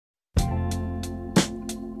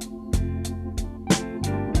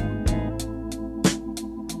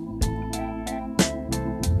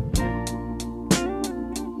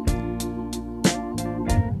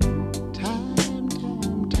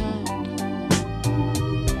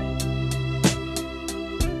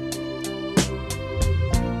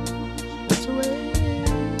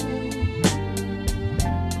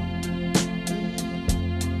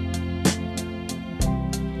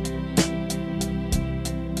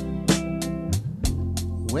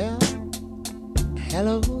Well,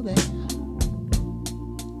 hello there.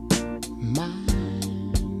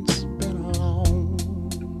 Mine's been a long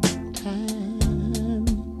time.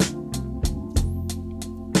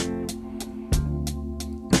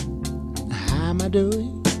 How am I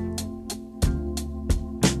doing?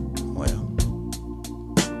 Well,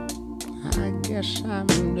 I guess I'm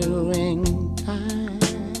doing fine.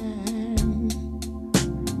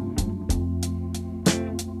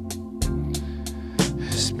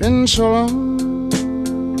 It's been so long,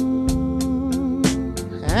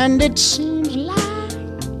 and it seems like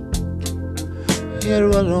it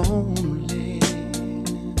was only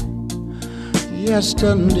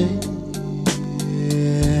yesterday.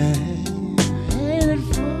 Ain't it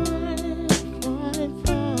funny, funny,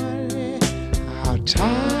 funny how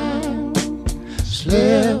time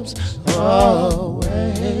slips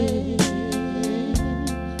away.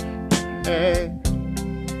 Hey.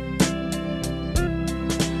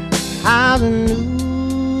 How the new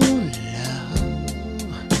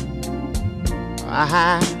love,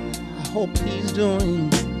 I hope he's doing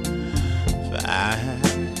fine.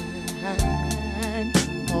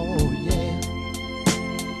 Oh yeah,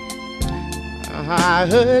 I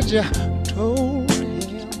heard you told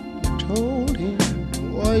him,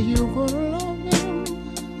 boy, you gonna love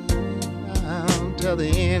him till the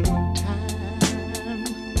end time.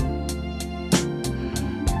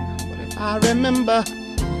 But if I remember,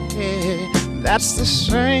 yeah, that's the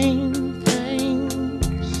same thing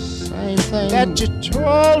that you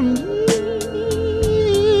told me.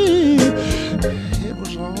 It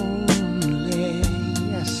was only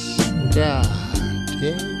yesterday.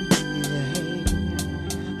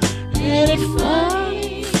 Ain't it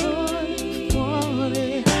funny, funny,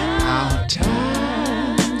 funny how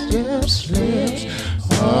time just slips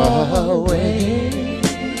away?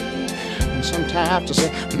 And sometimes I have to say,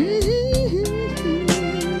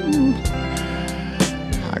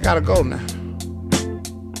 I gotta go now.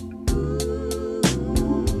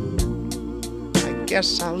 I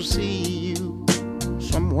guess I'll see you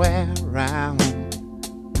somewhere around.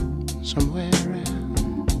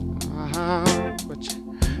 But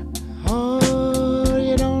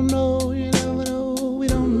you don't know, you never know, we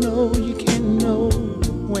don't know, you can't know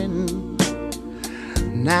when.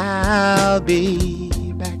 And I'll be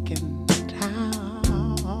back in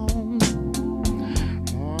town.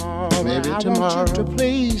 Maybe tomorrow. I want you to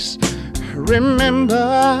please remember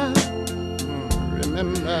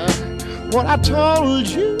what I told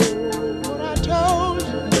you,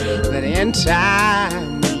 that in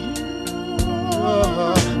time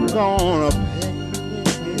you're gonna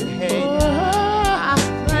pay. I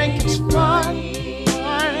think it's funny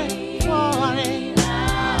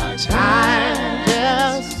how time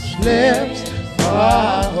just slips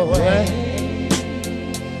away.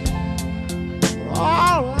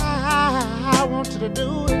 All I want you to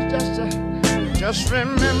do is just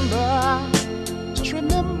remember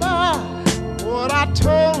what I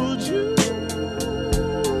told you.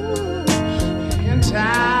 In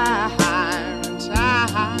time,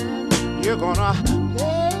 you're gonna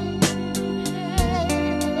pay.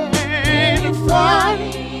 Ain't it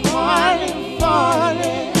funny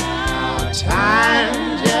how time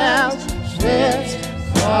just slips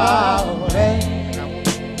away.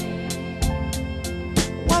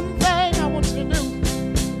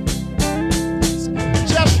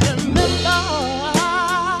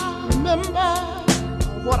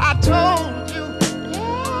 What I told you,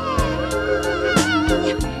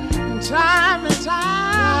 time and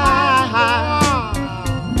time,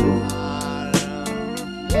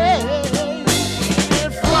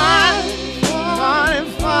 it's funny,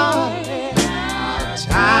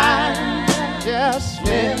 time just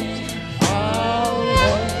slips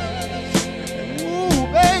away. Ooh,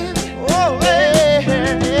 baby, oh,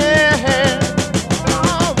 baby.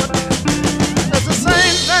 Oh, but it's the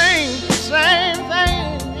same thing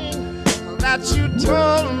that you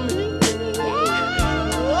told me.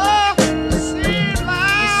 Oh, seemed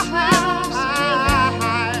like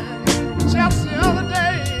just the other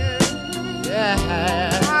day. Yeah,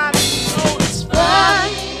 I know it's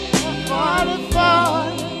funny.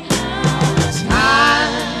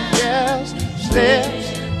 Time just slips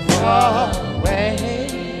away.